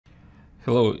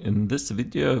Hello, in this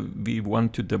video we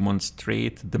want to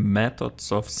demonstrate the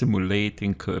methods of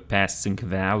simulating passing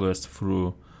values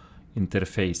through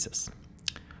interfaces.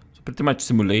 So pretty much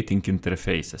simulating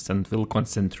interfaces, and we'll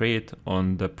concentrate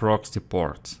on the proxy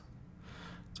ports.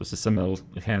 So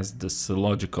SysML has this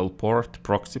logical port,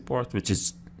 proxy port, which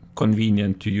is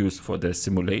convenient to use for the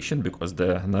simulation because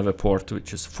the another port,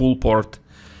 which is full port,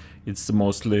 it's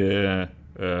mostly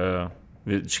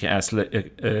which has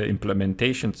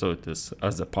implementation, so it is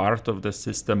as a part of the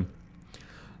system.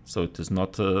 So it is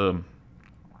not so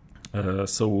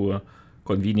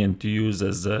convenient to use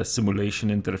as a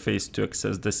simulation interface to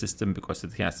access the system because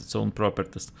it has its own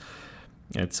properties,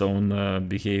 its own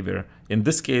behavior. In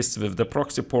this case, with the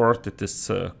proxy port, it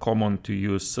is common to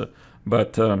use,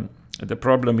 but the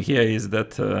problem here is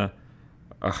that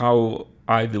how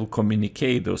I will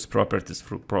communicate those properties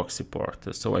through proxy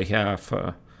port. So I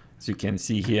have as you can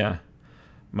see here,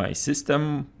 my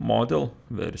system model,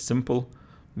 very simple,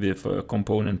 with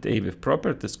component A with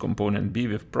properties, component B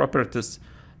with properties,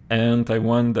 and I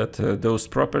want that those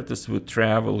properties would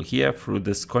travel here through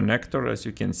this connector, as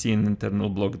you can see in internal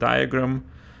block diagram.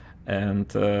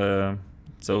 And so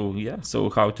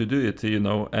how to do it,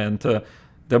 and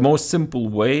the most simple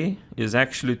way is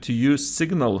actually to use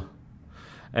signal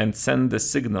and send the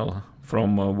signal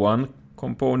from one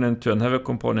component to another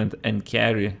component and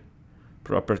carry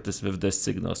properties with this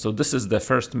signal. So this is the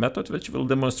first method which we'll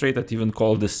demonstrate. I even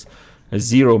call this a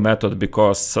zero method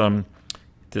because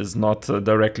it is not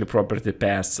directly property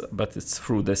pass, but it's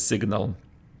through the signal.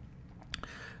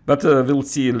 But we'll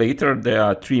see later there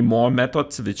are three more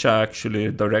methods which are actually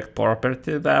direct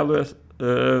property value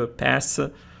pass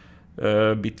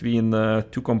between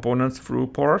two components through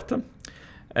port.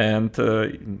 And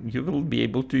you will be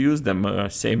able to use them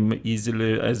same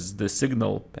easily as the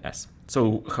signal pass.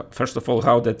 So first of all,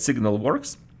 how that signal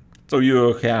works. So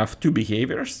you have two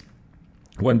behaviors,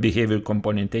 one behavior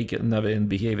component A, another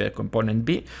behavior component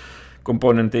B.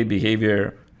 Component A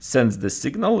behavior sends the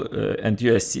signal, and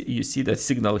you see that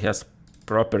signal has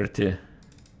property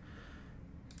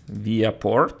via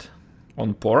port,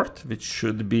 on port, which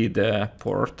should be the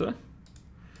port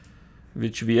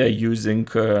which we are using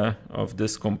of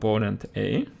this component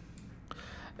A.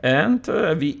 And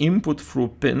we input through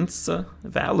pins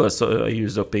values. So I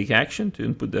use opaque action to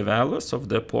input the values of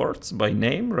the ports by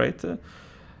name, right?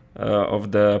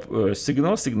 Of the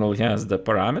signal. Signal has the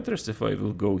parameters. If I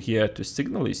will go here to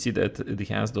signal, you see that it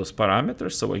has those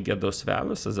parameters. So I get those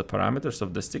values as the parameters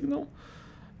of the signal.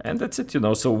 And that's it,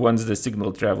 So once the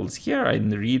signal travels here, I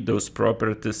read those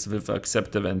properties with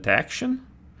accept event action.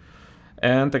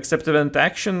 And accept event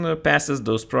action passes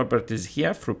those properties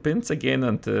here through pins again,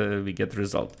 and we get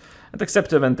result. And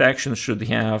accept event action should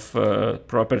have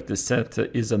property set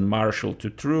is unmarshal to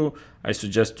true. I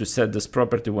suggest to set this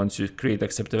property once you create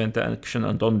accept event action,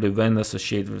 and only when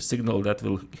associated with signal. That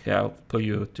will help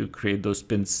you to create those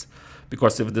pins.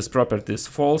 Because if this property is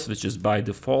false, which is by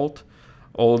default,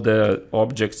 all the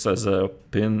objects as a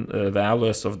pin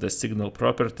values of the signal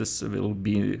properties will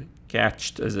be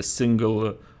cached as a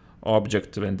single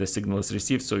object when the signal is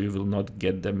received, so you will not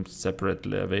get them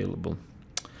separately available.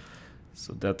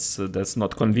 So that's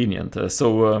not convenient.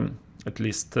 At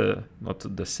least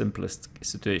not the simplest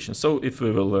situation. So if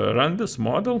we will run this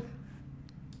model,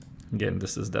 again,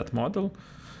 this is that model.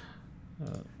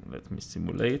 Let me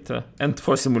simulate. And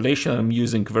for simulation, I'm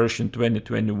using version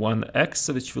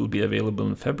 2021X, which will be available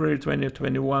in February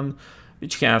 2021,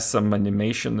 which has some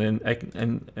animation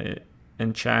and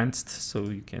enhanced. So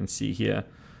you can see here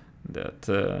that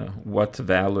what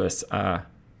values are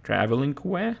traveling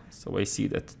where. So I see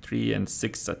that 3 and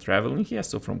 6 are traveling here.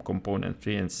 So from component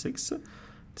 3 and 6, the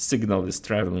signal is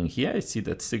traveling here. I see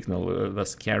that signal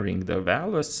was carrying the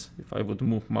values. If I would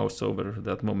move mouse over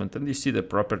that moment, and you see the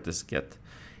properties get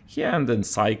here, and then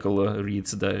cycle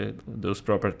reads those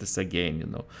properties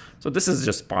again, So this is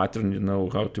just pattern,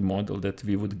 how to model that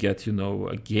we would get,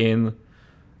 again,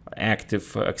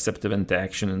 active accept event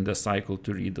action in the cycle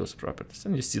to read those properties.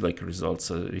 And you see like results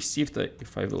received.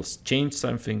 If I will change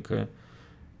something,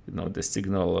 the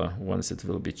signal, once it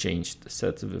will be changed,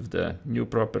 set with the new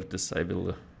properties, I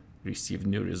will receive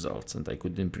new results, and I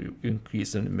could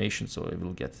increase animation, so I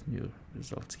will get new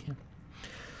results here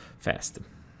fast.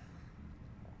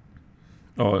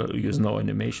 Or use no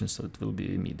animation, so it will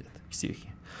be immediate. You see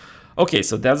here. Okay,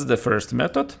 so that's the first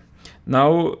method.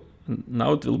 Now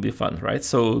it will be fun, right?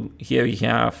 So here we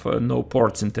have no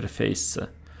ports interface.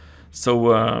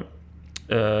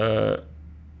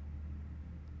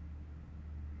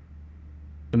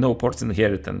 No ports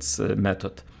inheritance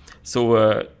method.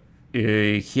 So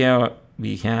here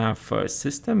we have a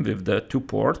system with the two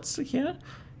ports here.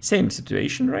 Same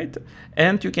situation, right?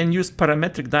 And you can use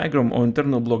parametric diagram or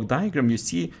internal block diagram, you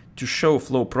see, to show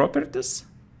flow properties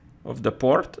of the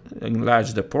port,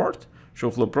 enlarge the port, show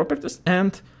flow properties,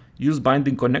 and use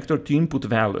binding connector to input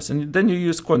values. And then you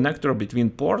use connector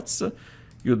between ports.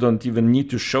 You don't even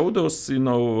need to show those, you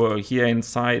know, here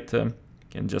inside. You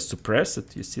can just suppress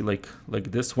it. You see, like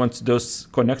this. Once those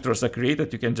connectors are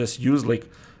created, you can just use like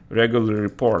regular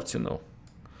reports, you know.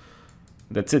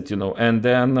 That's it, you know. And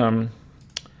then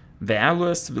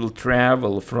values will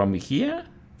travel from here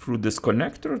through this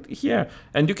connector here,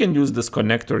 and you can use this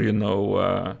connector, you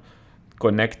know,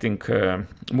 connecting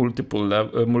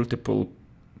multiple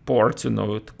ports, you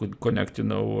know. It could connect, you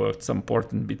know, some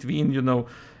port in between, you know,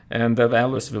 and the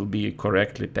values will be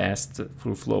correctly passed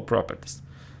through flow properties.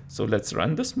 So let's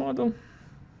run this model.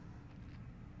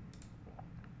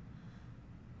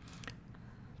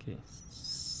 Okay,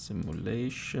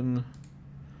 simulation.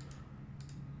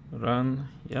 Run,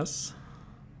 yes.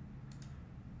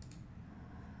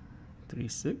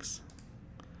 3.6.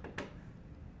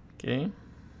 Okay.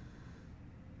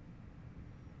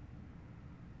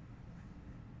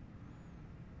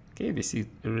 Okay, we see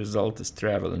the result is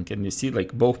traveling. Can you see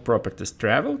like both properties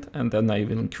traveled, and then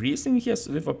I'm increasing here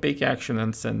with opaque action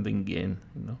and sending gain,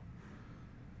 you know.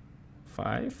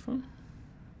 5,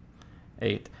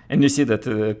 8. And you see that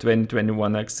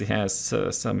 2021X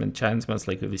has some enhancements,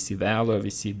 like we see value, we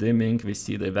see dimming, we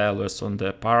see the values on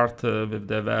the part with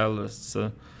the values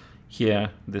here.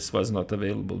 This was not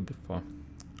available before.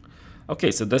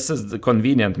 Okay, so this is the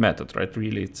convenient method, right?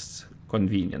 Really, it's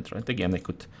convenient, right? Again, I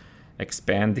could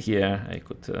expand here, I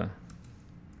could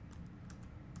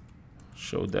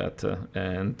show that,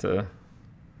 and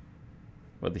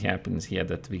what happens here,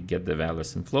 that we get the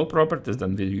values in flow properties,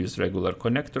 then we use regular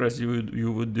connector as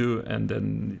you would do, and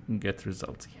then get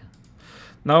results here.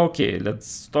 Now, okay, let's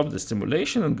stop the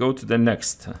simulation and go to the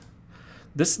next.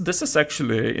 This is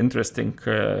actually interesting,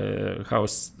 how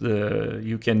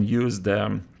you can use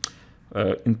the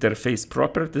interface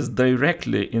properties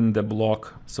directly in the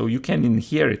block. So you can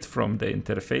inherit from the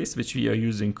interface, which we are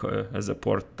using as a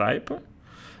port type.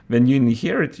 When you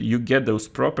inherit, you get those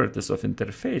properties of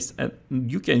interface, and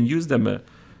you can use them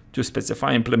to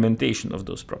specify implementation of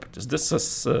those properties. This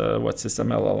is what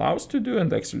SysML allows to do,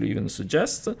 and actually even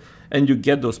suggests, and you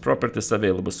get those properties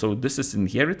available. So this is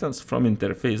inheritance from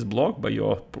interface block by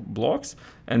your blocks,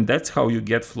 and that's how you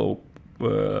get flow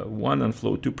 1 and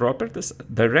flow 2 properties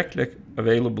directly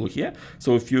available here.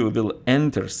 So if you will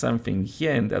enter something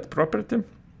here in that property,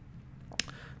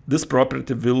 this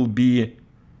property will be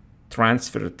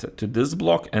transferred to this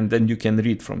block, and then you can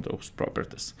read from those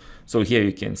properties. So here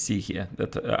you can see here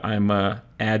that I'm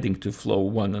adding to flow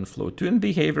 1 and flow 2 in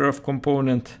behavior of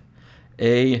component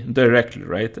A directly,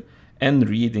 right? And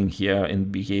reading here in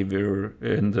behavior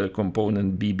in the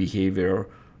component B behavior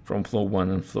from flow 1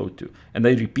 and flow 2. And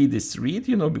I repeat this read,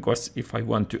 you know, because if I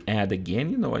want to add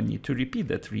again, you know, I need to repeat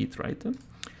that read, right?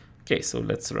 Okay, so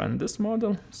let's run this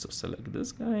model. So select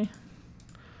this guy,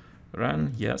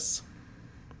 run, yes.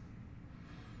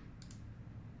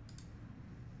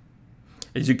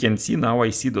 As you can see, now I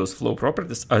see those flow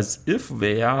properties as if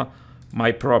they are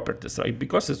my properties, right?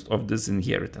 Because of this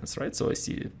inheritance, right? So I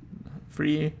see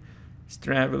 3 is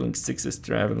traveling, 6 is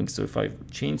traveling. So if I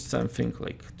change something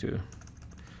like to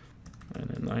 9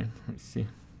 and 9, let's see.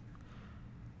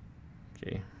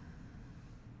 Okay.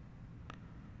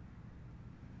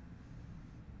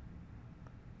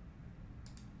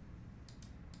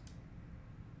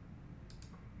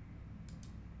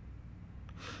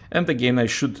 And again, I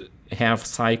should have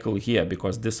cycle here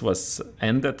because this was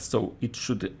ended, so it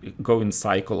should go in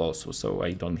cycle also. So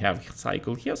I don't have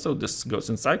cycle here, so this goes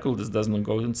in cycle, this does not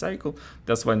go in cycle.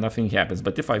 That's why nothing happens.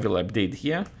 But if I will update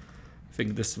here, I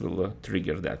think this will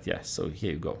trigger that. Yeah, so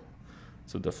here you go.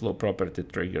 So the flow property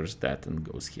triggers that and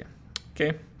goes here.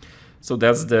 Okay, so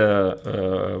that's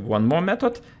the one more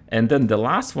method. And then the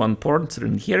last one, port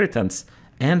inheritance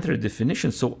and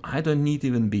redefinition. So I don't need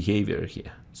even behavior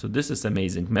here. So this is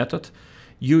amazing method.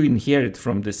 You inherit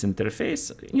from this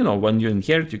interface. You know, when you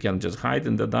inherit, you can just hide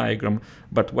in the diagram.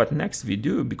 But what next we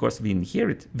do, because we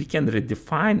inherit, we can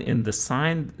redefine in the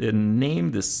sign and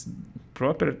name this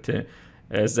property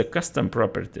as a custom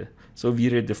property. So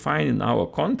we redefine in our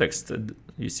context.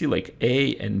 You see, like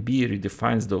A and B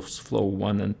redefines those flow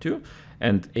 1 and 2,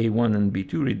 and A1 and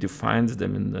B2 redefines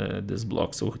them in this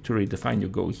block. So to redefine, you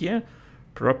go here,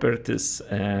 properties,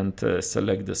 and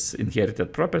select this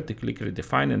inherited property, click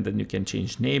redefine, and then you can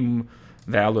change name,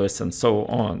 values, and so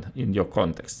on in your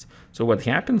context. So what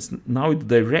happens now, it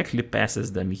directly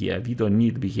passes them here. We don't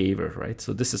need behavior, right?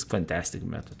 So this is fantastic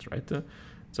method, right?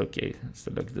 It's okay.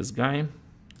 Select this guy,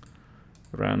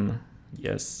 run,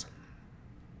 yes,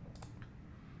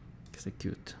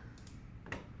 execute.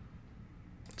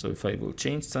 So if I will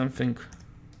change something,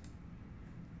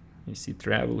 you see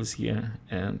travel is here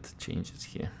and changes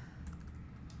here.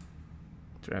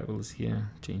 Travel is here,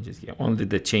 changes here. Only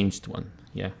the changed one,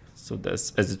 yeah. So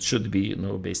that's as it should be, you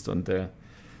know, based on the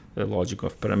logic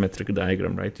of parametric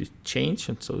diagram, right? You change,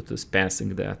 and so it is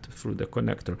passing that through the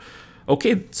connector.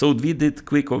 Okay, so we did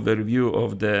quick overview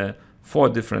of the 4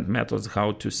 different methods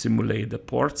how to simulate the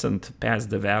ports and pass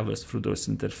the values through those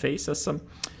interfaces,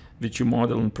 which you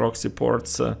model in proxy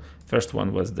ports. First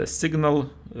one was the signal,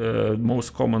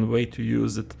 most common way to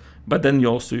use it, but then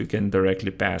you can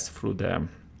directly pass through the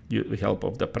help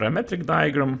of the parametric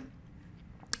diagram.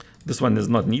 This one is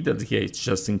not needed here, it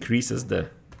just increases the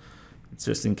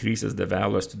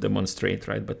values to demonstrate,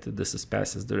 right? But this is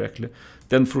passes directly.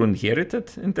 Then through inherited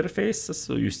interfaces,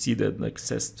 so you see the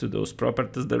access to those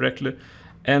properties directly,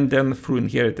 and then through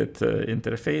inherited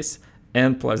interface,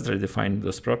 and plus redefining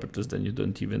those properties, then you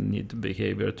don't even need the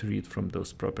behavior to read from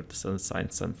those properties and assign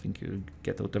something, you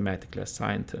get automatically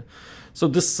assigned. So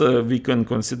this we can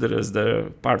consider as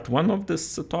the part 1 of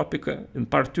this topic. In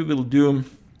part 2 we'll do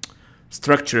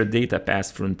structured data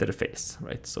pass through interface,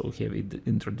 right? So here we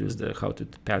introduce how to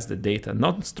pass the data,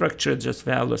 not structured, just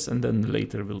values, and then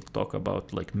later we'll talk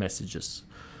about like messages,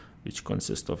 which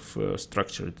consist of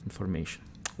structured information.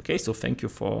 Okay, so thank you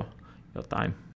for your time.